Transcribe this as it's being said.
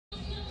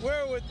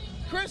We're with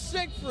Chris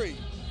Siegfried,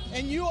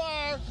 and you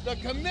are the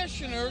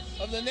commissioner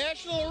of the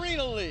National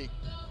Arena League.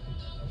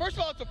 First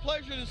of all, it's a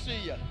pleasure to see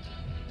you.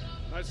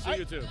 Nice to see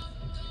you too.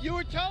 You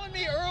were telling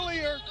me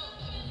earlier,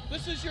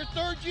 this is your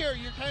third year.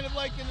 You're kind of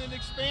like in an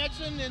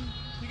expansion, and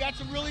you got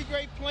some really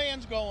great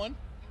plans going.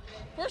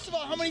 First of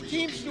all, how many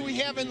teams do we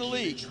have in the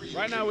league?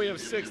 Right now we have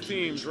 6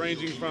 teams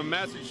ranging from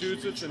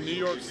Massachusetts and New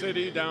York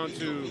City down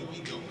to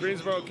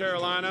Greensboro,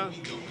 Carolina,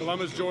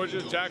 Columbus,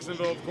 Georgia,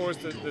 Jacksonville, of course,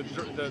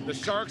 the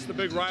Sharks, the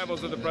big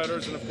rivals of the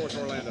Predators, and of course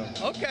Orlando.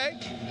 Okay.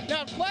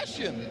 Now,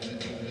 question.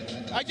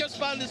 I just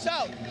found this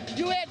out.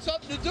 You had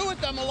something to do with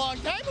them a long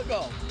time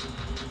ago.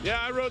 Yeah,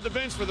 I rode the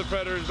bench for the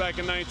Predators back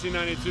in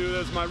 1992. That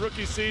was my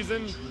rookie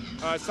season.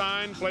 I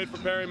signed, played for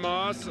Perry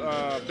Moss.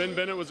 Ben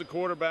Bennett was a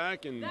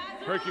quarterback, and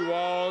Herky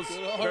Walls,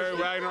 Barry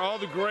Wagner, all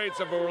the greats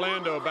of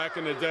Orlando back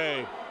in the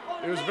day.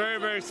 It was a very,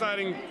 very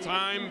exciting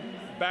time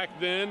back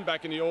then,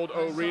 back in the old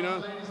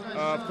arena.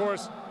 Of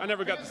course, I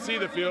never got to see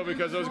the field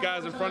because those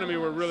guys in front of me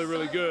were really,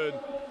 really good.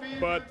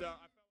 But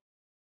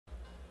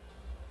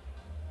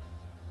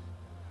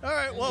all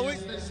right, well,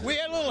 we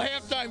had a little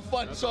halftime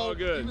fun. That's so all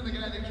good.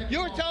 You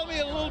were telling me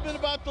a little bit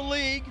about the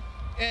league,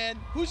 and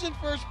who's in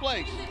first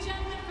place?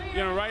 You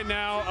know, right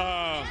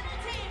now,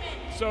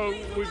 so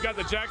we've got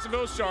the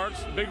Jacksonville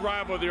Sharks, big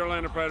rival of the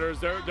Orlando Predators.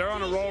 They're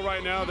on a roll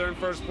right now. They're in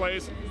first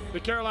place. The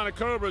Carolina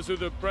Cobras, who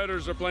the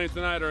Predators are playing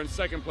tonight, are in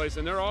second place,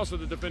 and they're also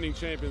the defending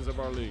champions of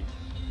our league.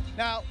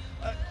 Now,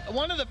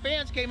 one of the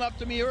fans came up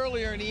to me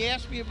earlier, and he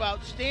asked me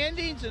about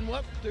standings and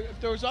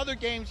if there was other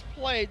games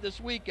played this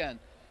weekend.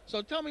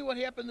 So tell me what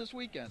happened this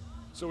weekend.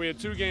 So we had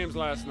 2 games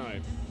last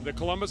night. The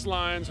Columbus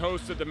Lions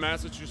hosted the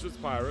Massachusetts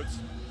Pirates.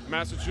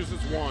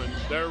 Massachusetts won.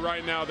 They're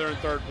in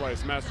third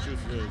place.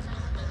 Massachusetts is.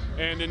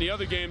 And in the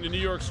other game, the New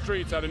York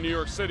Streets out of New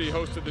York City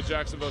hosted the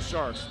Jacksonville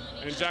Sharks,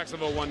 and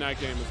Jacksonville won that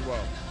game as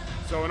well.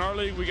 So in our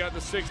league, we got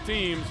the 6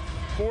 teams.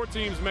 4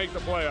 teams make the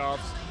playoffs,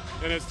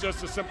 and it's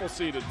just a simple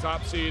seeded.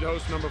 Top seed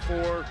hosts number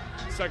 4,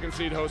 second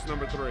seed hosts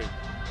number 3.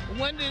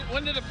 When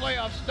did the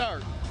playoffs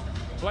start?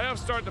 Playoffs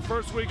start the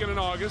first weekend in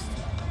August.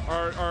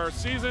 Our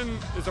season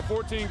is a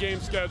 14-game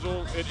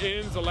schedule. It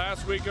ends the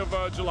last week of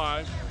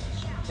July.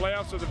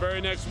 Playoffs are the very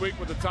next week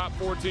with the top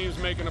 4 teams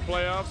making the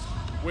playoffs.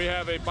 We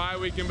have a bye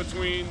week in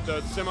between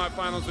the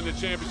semifinals and the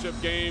championship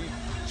game.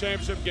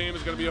 Championship game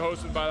is going to be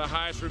hosted by the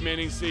highest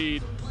remaining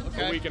seed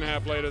a week and a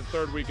half later, the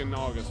third week in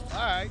August. All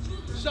right.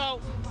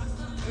 So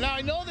now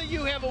I know that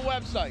you have a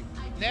website,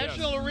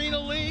 National Arena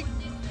League.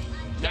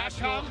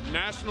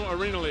 National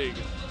Arena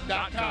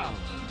League.com.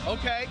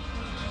 Okay.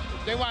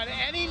 If they want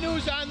any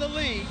news on the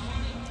league,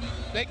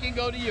 they can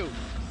go to you.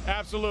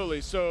 Absolutely.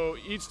 So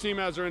each team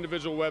has their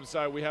individual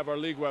website. We have our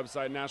league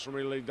website,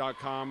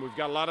 nationalarenaleague.com. We've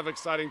got a lot of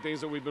exciting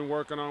things that we've been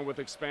working on with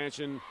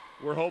expansion.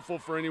 We're hopeful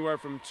for anywhere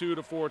from 2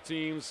 to 4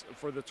 teams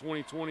for the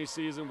 2020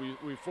 season.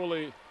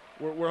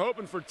 We're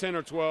hoping for 10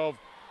 or 12,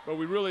 but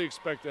we really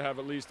expect to have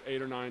at least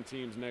 8 or 9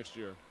 teams next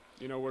year.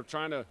 You know, we're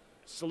trying to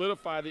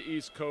solidify the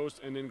East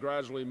Coast and then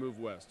gradually move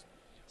west.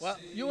 Well,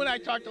 you and I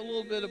talked a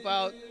little bit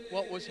about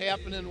what was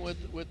happening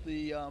with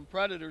the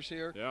Predators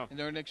here, and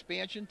they're an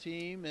expansion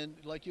team. And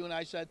like you and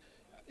I said,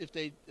 if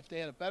they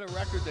had a better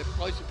record, the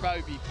place would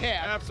probably be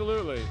packed.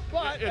 Absolutely.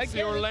 But it's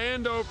the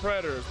Orlando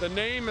Predators. The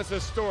name is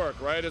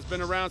historic, right? It's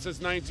been around since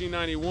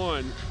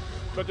 1991.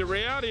 But the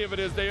reality of it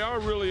is they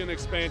are really an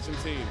expansion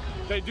team.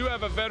 They do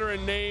have a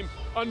veteran name,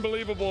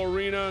 unbelievable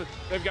arena.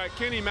 They've got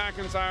Kenny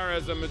McIntyre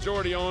as a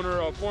majority owner,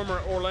 a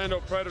former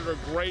Orlando Predator,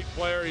 great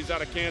player. He's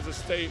out of Kansas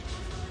State.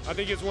 I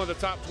think he's one of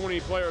the top 20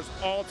 players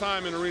all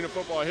time in arena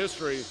football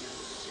history.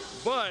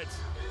 But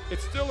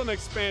it's still an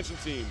expansion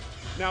team.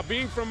 Now,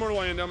 being from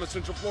Orlando, I'm a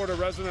Central Florida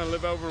resident. I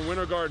live over in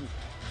Winter Garden.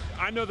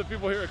 I know that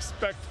people here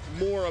expect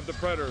more of the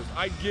Predators.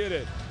 I get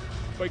it.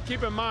 But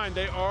keep in mind,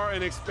 they are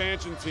an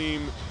expansion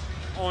team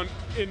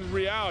in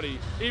reality,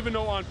 even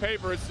though on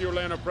paper it's the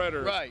Orlando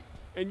Predators. Right.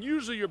 And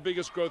usually your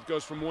biggest growth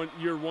goes from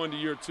year one to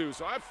year 2.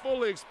 So I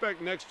fully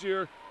expect next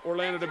year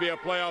Orlando to be a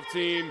playoff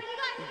team,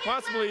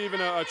 possibly even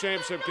a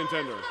championship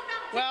contender.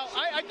 Well,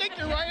 I think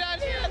you're right on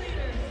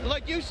it.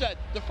 Like you said,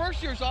 the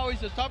first year is always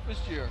the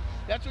toughest year.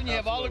 That's when you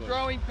have all the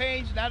growing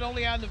pains, not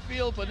only on the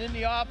field, but in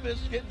the office,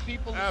 getting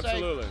people to say,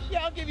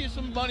 yeah, I'll give you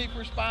some money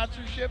for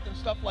sponsorship and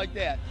stuff like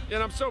that.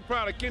 And I'm so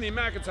proud of Kenny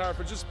McIntyre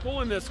for just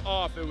pulling this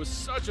off. It was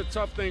such a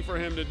tough thing for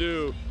him to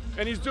do.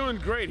 And he's doing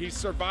great. He's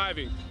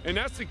surviving. And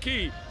that's the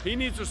key. He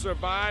needs to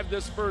survive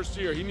this first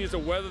year. He needs to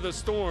weather the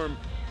storm,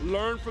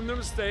 learn from the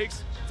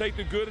mistakes, take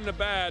the good and the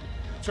bad,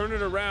 turn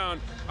it around.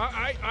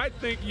 I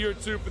think year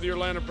 2 for the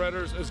Orlando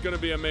Predators is going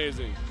to be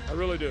amazing. I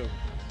really do.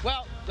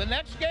 Well, the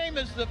next game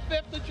is the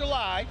 5th of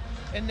July,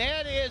 and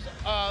that is,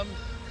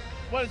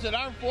 what is it,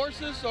 Armed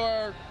Forces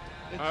or?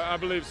 I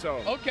believe so.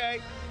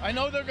 Okay. I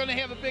know they're going to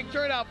have a big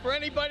turnout. For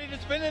anybody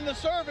that's been in the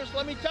service,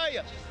 let me tell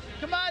you,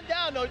 come on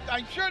down.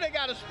 I'm sure they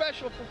got a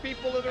special for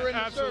people that are in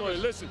the service. Absolutely.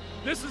 Listen,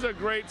 this is a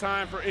great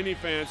time for any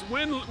fans.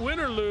 Win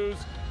or lose,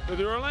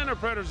 the Orlando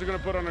Predators are going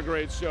to put on a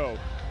great show.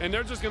 And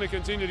they're just going to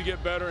continue to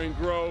get better and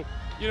grow.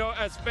 You know,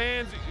 as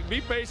fans, be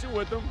patient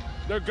with them.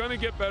 They're going to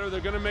get better. They're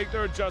going to make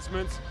their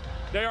adjustments.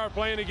 They are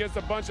playing against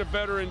a bunch of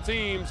veteran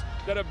teams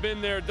that have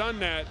been there, done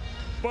that.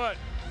 But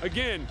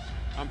again,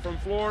 I'm from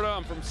Florida.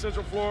 I'm from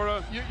Central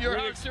Florida. You're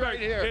right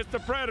here. It's the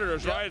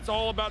Predators, right? It's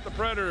all about the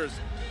Predators.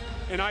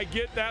 And I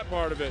get that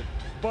part of it.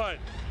 But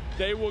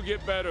they will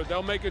get better.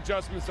 They'll make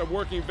adjustments. They're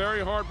working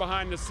very hard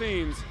behind the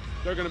scenes.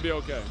 They're going to be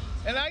okay.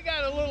 And I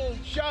got a little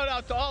shout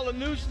out to all the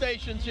news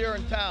stations here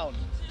in town.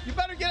 You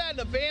better get on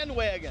the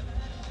bandwagon.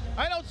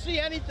 I don't see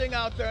anything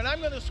out there, and I'm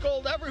going to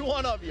scold every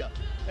one of you.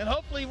 And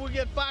hopefully we'll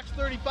get Fox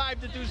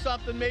 35 to do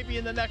something maybe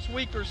in the next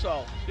week or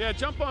so. Yeah,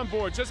 jump on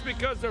board. Just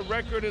because their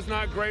record is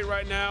not great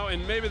right now,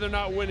 and maybe they're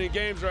not winning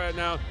games right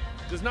now,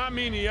 does not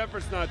mean the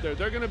effort's not there.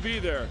 They're going to be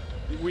there.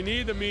 We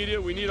need the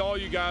media. We need all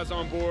you guys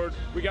on board.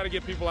 We got to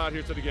get people out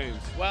here to the games.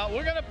 Well,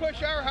 we're going to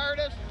push our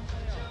hardest,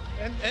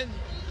 and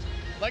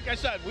like I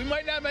said, we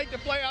might not make the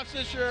playoffs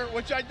this year,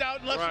 which I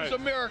doubt unless it's a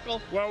miracle,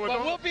 but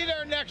we'll be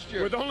there next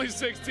year. With only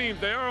 6 teams,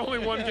 they are only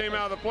one game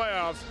out of the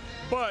playoffs,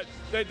 but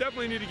they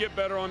definitely need to get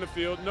better on the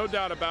field, no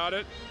doubt about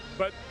it.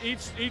 But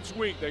each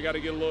week they got to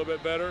get a little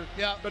bit better.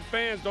 Yeah. But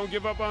fans, don't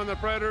give up on the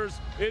Predators.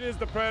 It is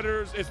the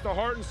Predators. It's the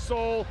heart and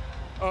soul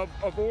of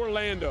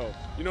Orlando.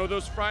 You know,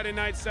 those Friday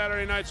nights,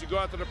 Saturday nights, you go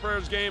out to the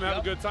Predators game, have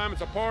a good time.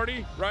 It's a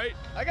party, right?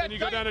 And you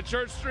go down to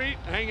Church Street,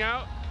 hang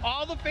out.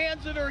 All the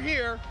fans that are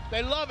here,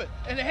 they love it.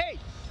 And hey,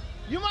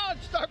 you might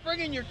start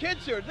bringing your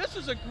kids here. This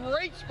is a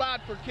great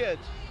spot for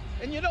kids.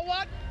 And you know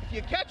what? If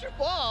you catch a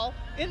ball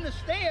in the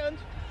stands,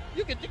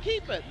 you get to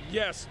keep it.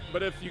 Yes,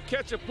 but if you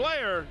catch a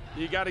player,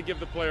 you got to give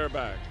the player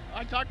back.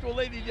 I talked to a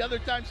lady the other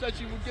time, said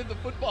she would give the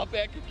football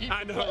back and keep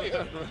the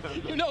player.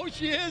 You know who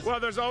she is? Well,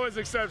 there's always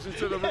exceptions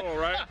to the rule,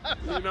 right?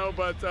 You know,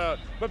 but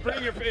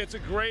bring it's a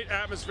great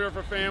atmosphere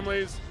for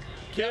families.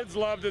 Kids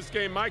love this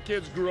game. My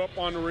kids grew up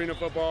on arena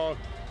football.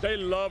 They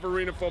love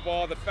arena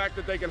football. The fact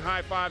that they can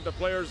high-five the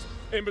players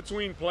in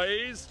between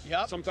plays,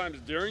 sometimes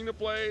during the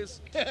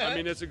plays. I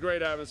mean, it's a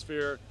great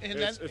atmosphere. And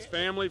it's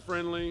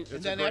family-friendly.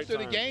 And then after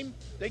the game,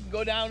 they can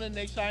go down and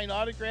they sign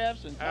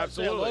autographs and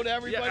say hello to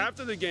everybody. Yeah,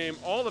 after the game,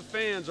 all the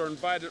fans are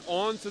invited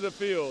onto the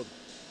field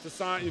to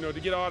sign, you know, to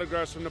get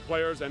autographs from the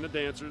players and the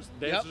dancers.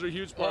 Dancers are a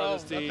huge part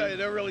of this team. I'll tell you,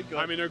 they're really good.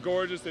 I mean, they're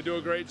gorgeous. They do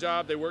a great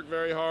job. They work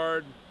very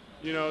hard.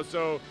 You know,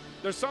 so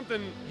there's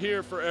something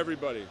here for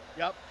everybody.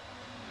 Yep.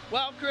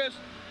 Well, Chris,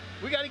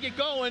 we got to get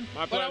going.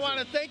 My pleasure. But I want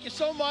to thank you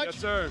so much. Yes,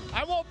 sir.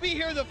 I won't be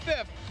here the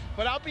 5th,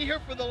 but I'll be here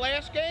for the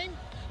last game,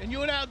 and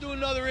you and I will do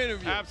another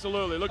interview.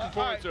 Absolutely. Looking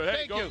forward to it.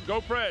 Hey,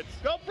 go Preds.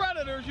 Go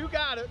Predators. You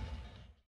got it.